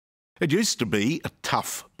It used to be a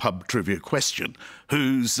tough pub trivia question.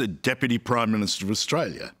 Who's the Deputy Prime Minister of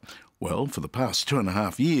Australia? Well, for the past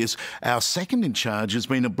 2.5 years, our second in charge has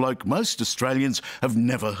been a bloke most Australians have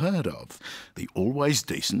never heard of. The always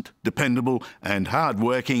decent, dependable and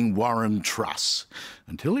hardworking Warren Truss.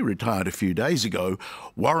 Until he retired a few days ago,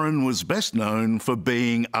 Warren was best known for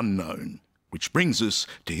being unknown. Which brings us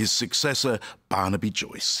to his successor, Barnaby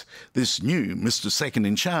Joyce. This new Mr. Second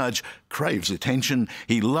in Charge craves attention.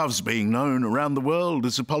 He loves being known around the world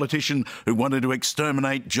as a politician who wanted to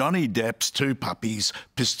exterminate Johnny Depp's 2 puppies,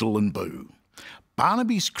 Pistol and Boo.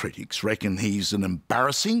 Barnaby's critics reckon he's an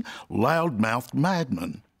embarrassing, loud-mouthed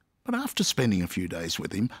madman. But after spending a few days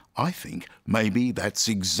with him, I think maybe that's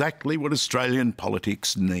exactly what Australian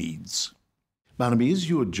politics needs. Barnaby, is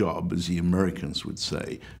your job, as the Americans would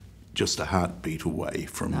say, just a heartbeat away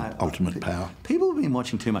from ultimate power? People have been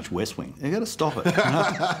watching too much West Wing. They've got to stop it.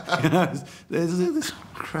 There's this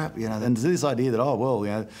crap, and there's this idea that, oh,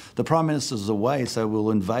 well, the Prime Minister's away, so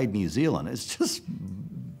we'll invade New Zealand. It's just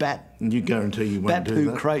bat... You guarantee you won't do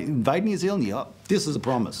that? Invade New Zealand? Yeah, this is a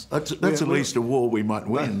promise. That's at least a war we might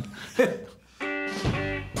win.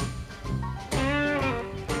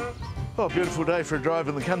 Oh, beautiful day for a drive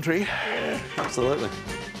in the country. Yeah, absolutely.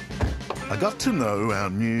 I got to know our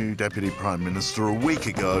new Deputy Prime Minister a week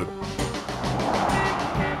ago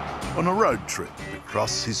on a road trip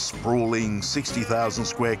across his sprawling 60,000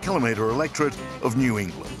 square kilometre electorate of New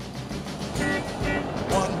England.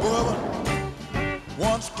 One bourbon,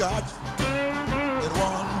 one scotch, and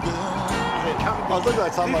one bill. I was looking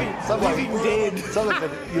at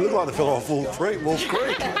you look like the fellow off Wolf Creek.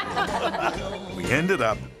 We ended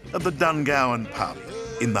up at the Dungowan pub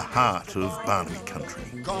in the heart of Barnaby country.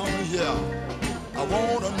 I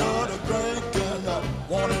want another drink and I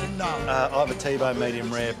want it now. I have a T-bone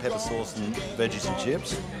medium rare, pepper sauce and veggies and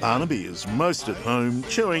chips. Barnaby is most at home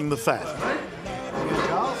chewing the fat.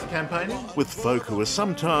 Charles, campaigning? With folk who are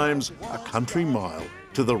sometimes a country mile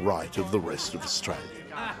to the right of the rest of Australia.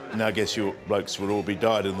 Now I guess your blokes would all be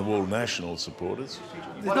dyed-in-the-wool National supporters.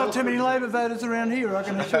 There's not too many Labor voters around here, I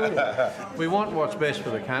can assure you. We want what's best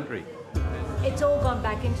for the country. It's all gone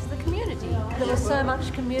back into the community. There was so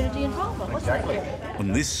much community involvement, wasn't there?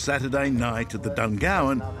 On this Saturday night at the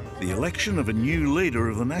Dungowan, the election of a new leader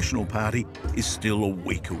of the National Party is still a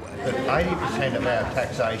week away. 80% of our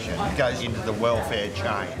taxation goes into the welfare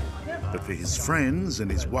chain. But for his friends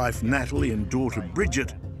and his wife Natalie and daughter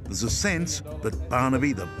Bridget, there's a sense that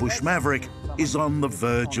Barnaby, the bush maverick, is on the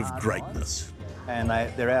verge of greatness. And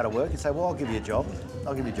they're out of work. You say, well, I'll give you a job.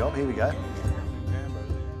 I'll give you a job. Here we go.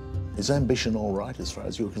 Is ambition all right as far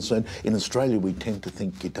as you're concerned? In Australia, we tend to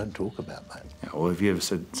think you don't talk about that. Yeah, well, have you ever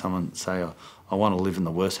said someone say, I want to live in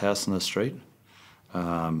the worst house in the street?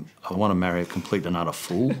 I want to marry a complete and utter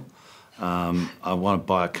fool. I want to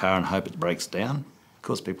buy a car and hope it breaks down. Of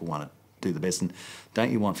course, people want to do the best. And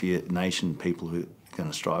don't you want for your nation people who are going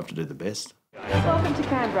to strive to do the best? Welcome to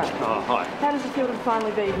Canberra. Oh, hi. How does it feel to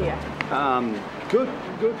finally be here? Good.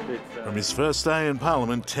 From his first day in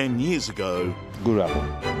Parliament 10 years ago... Good apple.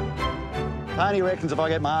 Tony reckons if I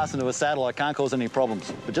get my ass into a saddle, I can't cause any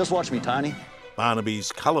problems. But just watch me, Tony.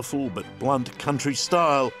 Barnaby's colourful but blunt country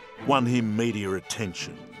style won him media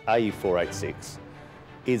attention. AU486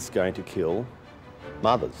 is going to kill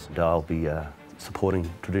mothers. I'll be supporting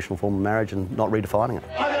traditional form of marriage and not redefining it.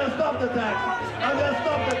 I'm going to stop the tax. I'm going to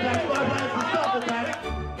stop the tax. My plans to stop the tax.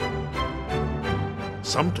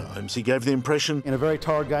 Sometimes he gave the impression In a very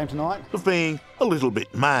torrid game tonight. of being a little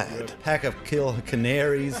bit mad. Pack of kill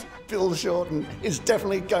canaries. Phil Shorten is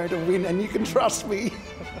definitely going to win, and you can trust me.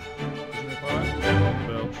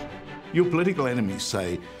 Your political enemies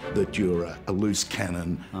say that you're a loose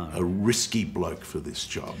cannon, a risky bloke for this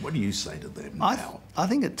job. What do you say to them now? I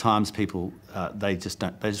think at times people, they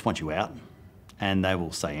just want you out and they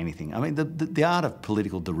will say anything. I mean, the art of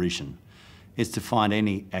political derision is to find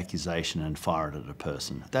any accusation and fire it at a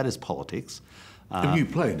person. That is politics. And you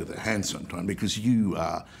play into their hands sometimes because you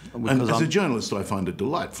are... And as a journalist, I find it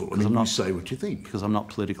delightful. I mean, you say what you think. Because I'm not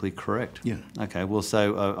politically correct. Yeah. OK, well,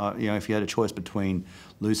 so, if you had a choice between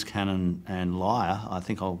loose cannon and liar, I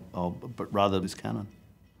think I'll rather loose cannon.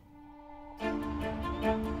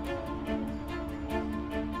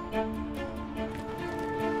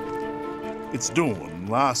 It's dawn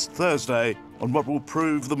last Thursday on what will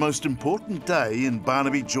prove the most important day in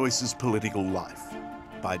Barnaby Joyce's political life.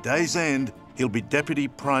 By day's end, he'll be Deputy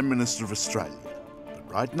Prime Minister of Australia. But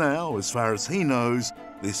right now, as far as he knows,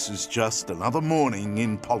 this is just another morning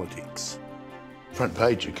in politics. Front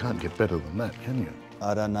page, you can't get better than that, can you?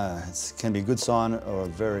 I don't know. It can be a good sign or a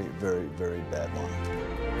very, very, very bad one.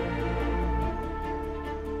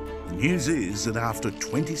 News is that after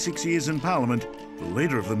 26 years in Parliament, the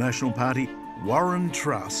leader of the National Party, Warren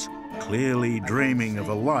Truss, clearly dreaming of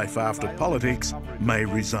a life after politics, may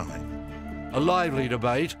resign. A lively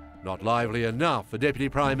debate, not lively enough for Deputy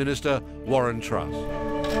Prime Minister Warren Truss.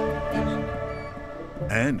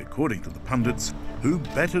 And according to the pundits, who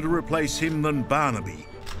better to replace him than Barnaby?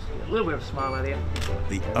 A little bit of a smile out here.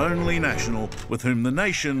 The only National with whom the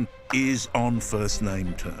nation is on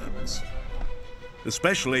first-name terms.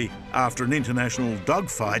 Especially after an international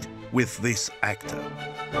dogfight with this actor.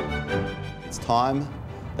 It's time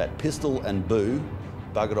that Pistol and Boo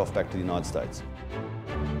buggered off back to the United States.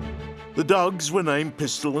 The dogs were named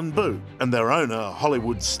Pistol and Boo, and their owner,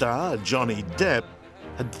 Hollywood star Johnny Depp,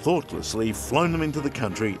 had thoughtlessly flown them into the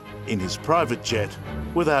country in his private jet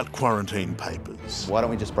without quarantine papers. Why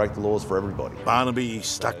don't we just break the laws for everybody? Barnaby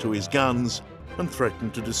stuck to his guns and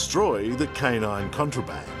threatened to destroy the canine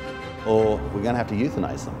contraband. Or we're going to have to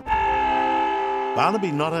euthanize them.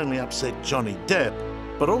 Barnaby not only upset Johnny Depp,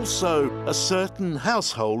 but also a certain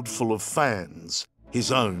household full of fans,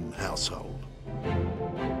 his own household.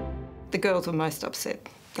 The girls were most upset.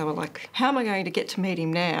 They were like, how am I going to get to meet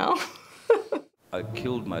him now? I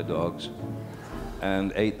killed my dogs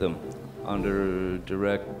and ate them under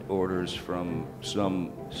direct orders from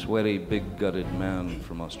some sweaty, big-gutted man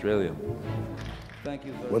from Australia. Thank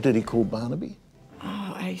you. What did he call Barnaby?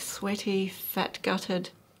 Oh, a sweaty,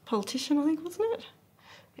 fat-gutted politician, I think, wasn't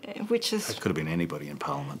it? Which is... That could have been anybody in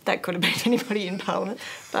Parliament. That could have been anybody in Parliament.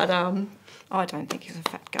 But I don't think he's a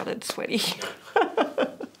fat-gutted, sweaty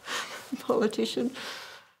politician.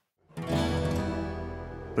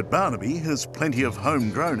 But Barnaby has plenty of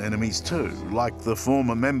homegrown enemies too, like the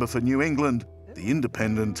former member for New England, the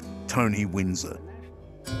independent Tony Windsor.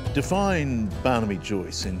 Define Barnaby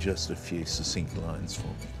Joyce in just a few succinct lines for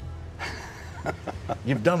me.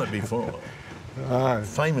 You've done it before,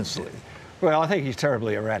 famously. Well, I think he's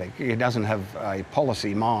terribly erratic. He doesn't have a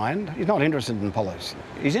policy mind. He's not interested in policy.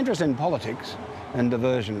 He's interested in politics and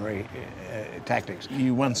diversionary tactics.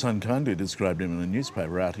 You once unkindly described him in a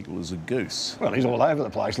newspaper article as a goose. Well, he's all over the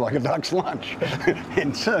place like a duck's lunch.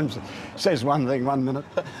 In terms of, says one thing 1 minute.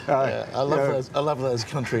 I love those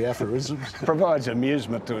country aphorisms. Provides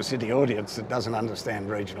amusement to a city audience that doesn't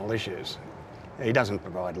understand regional issues. He doesn't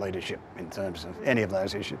provide leadership in terms of any of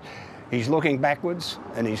those issues. He's looking backwards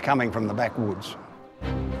and he's coming from the backwoods.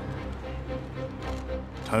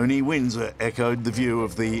 Tony Windsor echoed the view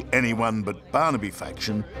of the anyone but Barnaby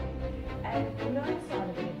faction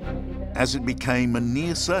as it became a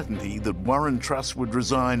near certainty that Warren Truss would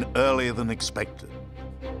resign earlier than expected.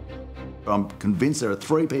 I'm convinced there are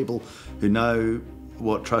three people who know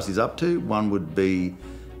what Truss is up to. One would be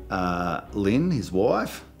Lynn, his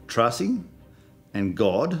wife, Trussy, and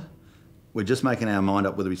God. We're just making our mind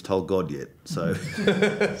up whether he's told God yet, so...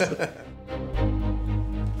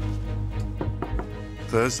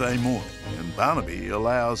 Thursday morning, and Barnaby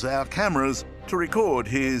allows our cameras to record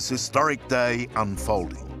his historic day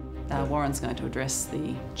unfolding. Warren's going to address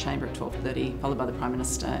the chamber at 12:30, followed by the Prime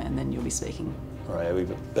Minister, and then you'll be speaking. All right, we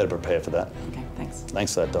better prepare for that. Okay, thanks.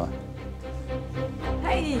 Thanks for that, Di.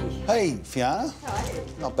 Hey! Hey, Fiona.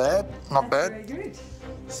 Not bad, not bad. Very good.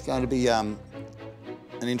 It's going to be an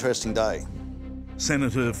interesting day.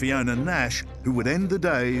 Senator Fiona Nash, who would end the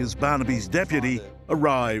day as Barnaby's deputy,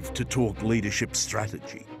 arrived to talk leadership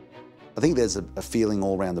strategy. I think there's a feeling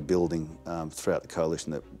all around the building throughout the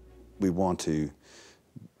coalition that we want to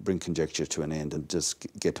bring conjecture to an end and just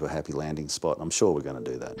get to a happy landing spot. I'm sure we're going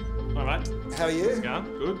to do that. All right. How are you? How's it going?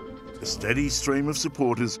 Good. A steady stream of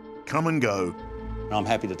supporters come and go, I'm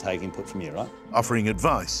happy to take input from you, right? offering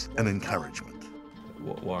advice and encouragement.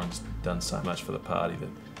 Warren's done so much for the party that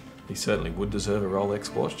he certainly would deserve a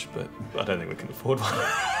Rolex watch, but I don't think we can afford one.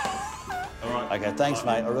 All right. Okay, thanks,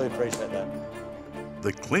 mate. I really appreciate that.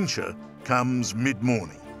 The clincher comes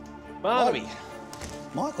mid-morning. Barnaby.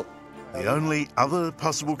 Michael. The only other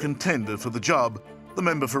possible contender for the job, the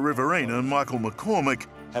member for Riverina, Michael McCormick,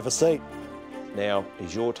 Have a seat. Now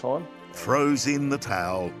is your time. throws in the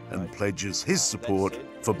towel and pledges his support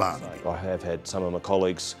for Barnaby. I have had some of my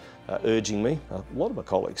colleagues urging me, a lot of my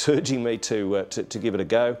colleagues urging me to give it a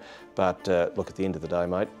go. But look, at the end of the day,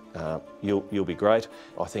 mate, you'll be great.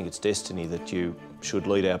 I think it's destiny that you should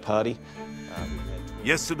lead our party.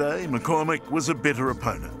 Yesterday, McCormick was a bitter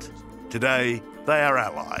opponent. Today, they are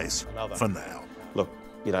allies for now. Look,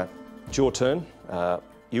 you know, it's your turn.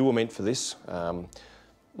 You were meant for this.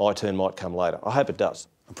 My turn might come later. I hope it does.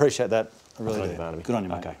 Appreciate that. I really do. Barnaby. Good on you,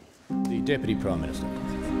 mate. Okay. The Deputy Prime Minister.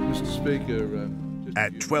 Mr Speaker...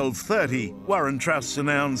 At 12:30, Warren Truss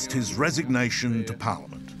announced his resignation to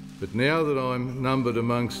Parliament. But now that I'm numbered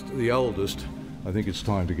amongst the oldest, I think it's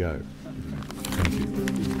time to go. Thank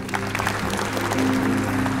you.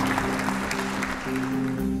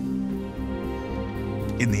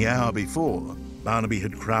 In the hour before, Barnaby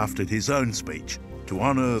had crafted his own speech to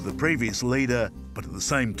honour the previous leader, but at the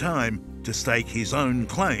same time to stake his own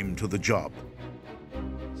claim to the job.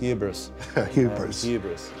 Hubris. Hubris.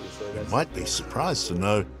 Hubris. You might be surprised to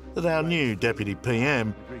know that our new Deputy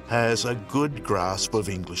PM has a good grasp of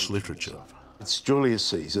English literature. It's Julius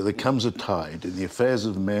Caesar. There comes a tide in the affairs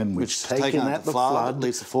of men which taken at the flood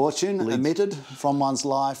leads to fortune, omitted from one's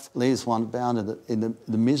life, leaves one bound in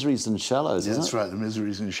the miseries and shallows, isn't it? That's right, the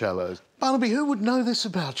miseries and shallows. Barnaby, who would know this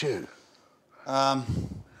about you?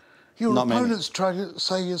 Your opponents try to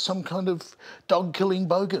say you're some kind of dog-killing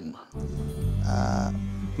bogan.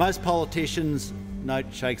 Most politicians note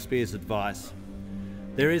Shakespeare's advice.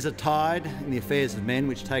 There is a tide in the affairs of men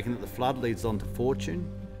which, taken at the flood, leads on to fortune.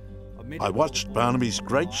 I watched Barnaby's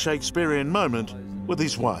great Shakespearean moment with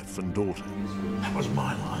his wife and daughter. That was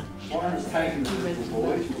my line.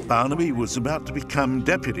 Barnaby was about to become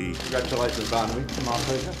deputy. Congratulations, Barnaby. It's my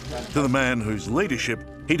pleasure. To the man whose leadership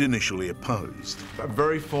he'd initially opposed. A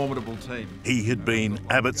very formidable team. He had been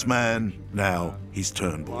Abbott's man, now he's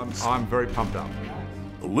Turnbull's. I'm very pumped up.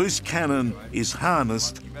 The loose cannon is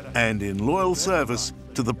harnessed and in loyal service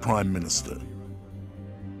to the Prime Minister.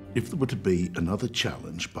 If there were to be another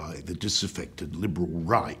challenge by the disaffected Liberal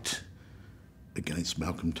right against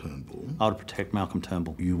Malcolm Turnbull... I would protect Malcolm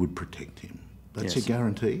Turnbull. You would protect him? That's Yes. a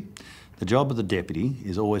guarantee? The job of the deputy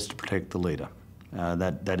is always to protect the leader.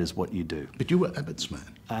 That is what you do. But you were Abbott's man.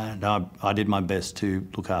 And I did my best to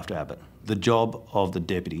look after Abbott. The job of the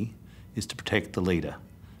deputy is to protect the leader.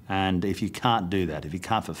 And if you can't do that, if you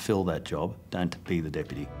can't fulfil that job, don't be the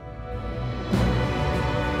deputy.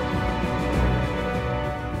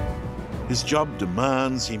 His job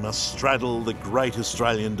demands he must straddle the great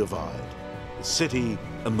Australian divide, the city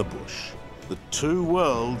and the bush, the two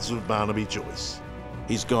worlds of Barnaby Joyce.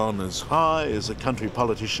 He's gone as high as a country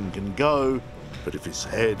politician can go, but if his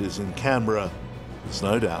head is in Canberra, there's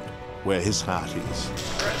no doubt where his heart is.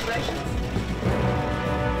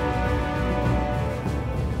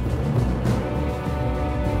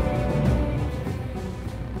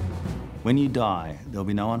 When you die, there'll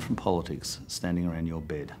be no one from politics standing around your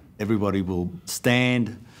bed. Everybody will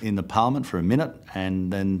stand in the Parliament for a minute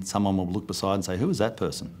and then someone will look beside and say, who is that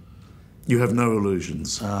person? You have no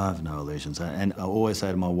illusions? I have no illusions. And I always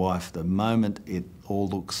say to my wife, the moment it all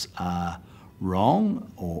looks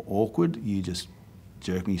wrong or awkward, you just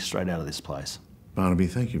jerk me straight out of this place. Barnaby,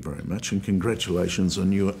 thank you very much and congratulations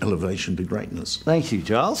on your elevation to greatness. Thank you,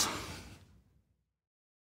 Giles.